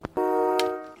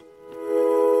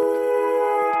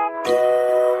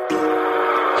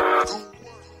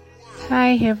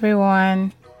Hi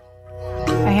everyone,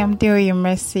 I am Deoye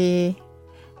Mercy,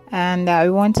 and I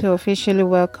want to officially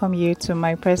welcome you to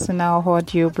my personal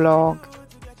audio blog.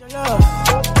 I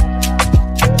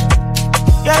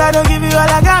don't give you all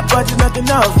I got, but it's not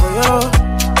enough for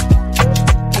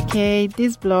you. Okay,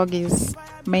 this blog is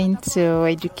meant to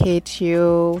educate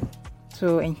you,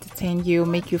 to entertain you,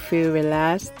 make you feel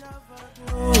relaxed,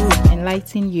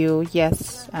 enlighten you,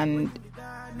 yes, and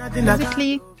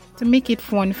basically to make it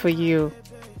fun for you.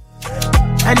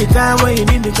 Anytime when you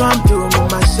need to come to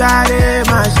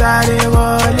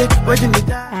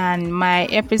and my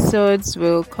episodes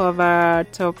will cover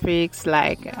topics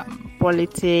like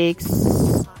politics,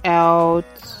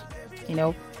 health,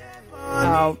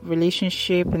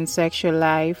 relationship and sexual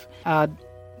life,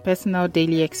 personal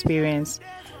daily experience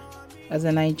as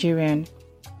a Nigerian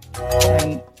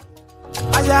and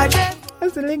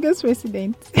as a Lagos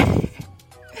resident.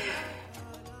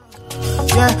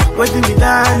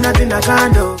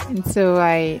 And so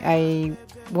I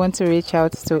want to reach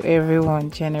out to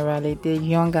everyone generally, the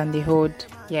young and the old.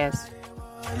 Yes,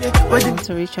 I want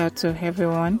to reach out to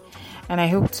everyone, and I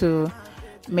hope to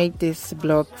make this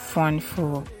blog fun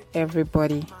for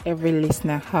everybody, every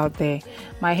listener out there.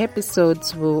 My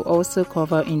episodes will also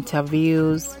cover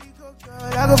interviews.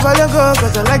 My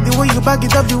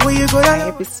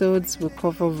episodes will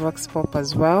cover vox pop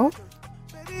as well.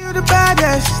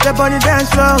 Step on the dance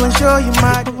floor and show you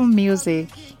my music.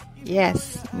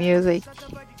 Yes, music.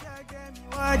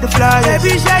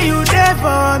 Baby, say you there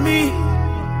for me.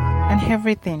 And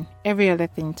everything, every other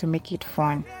thing to make it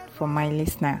fun for my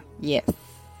listener. Yes.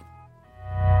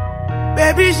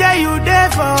 Baby, say you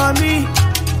there for me.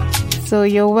 So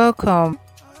you're welcome.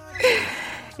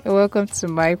 You're welcome to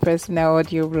my personal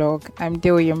audio blog. I'm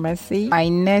Deoye Mercy. My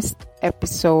next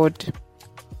episode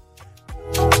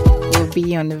will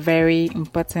be on a very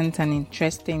important and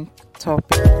interesting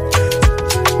topic.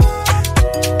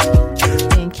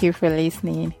 Thank you for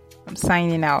listening. I'm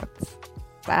signing out.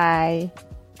 Bye.